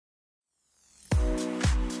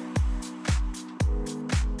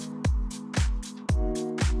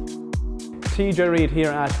TJ Reid here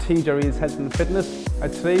at TJ Reid's Health and Fitness.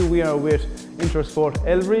 Today we are with Intersport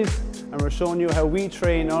Elvery's and we're showing you how we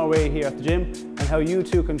train our way here at the gym and how you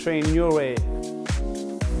too can train your way.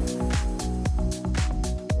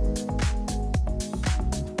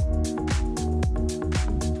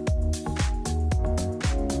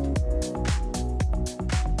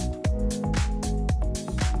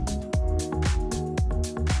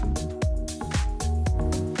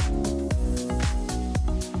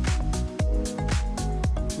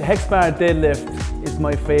 The hex bar deadlift is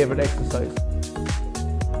my favourite exercise.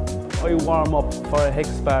 I warm up for a hex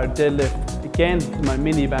bar deadlift again with my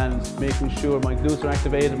mini bands, making sure my glutes are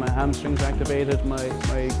activated, my hamstrings are activated, my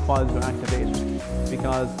quads are activated,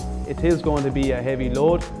 because it is going to be a heavy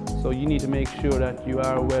load, so you need to make sure that you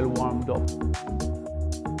are well warmed up.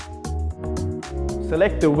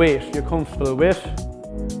 Select the weight you're comfortable with.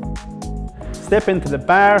 Step into the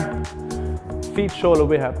bar, feet shoulder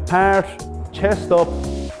width apart, chest up,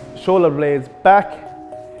 shoulder blades back,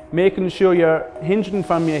 making sure you're hinging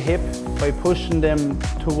from your hip by pushing them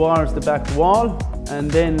towards the back wall,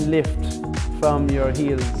 and then lift from your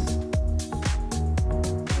heels.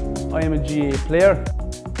 I am a GA player.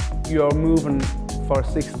 You're moving for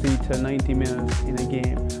 60 to 90 minutes in a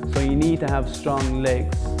game, so you need to have strong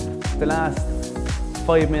legs. The last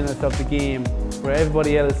 5 minutes of the game, where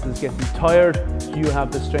everybody else is getting tired, you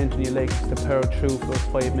have the strength in your legs to power through for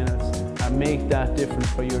those 5 minutes and make that difference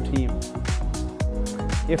for your team.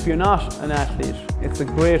 If you're not an athlete, it's a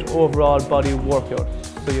great overall body workout.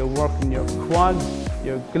 So you're working your quads,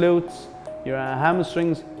 your glutes, your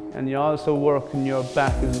hamstrings, and you're also working your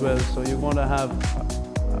back as well. So you're going to have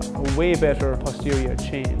a way better posterior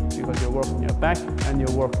chain because you're working your back and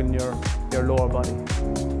you're working your lower body.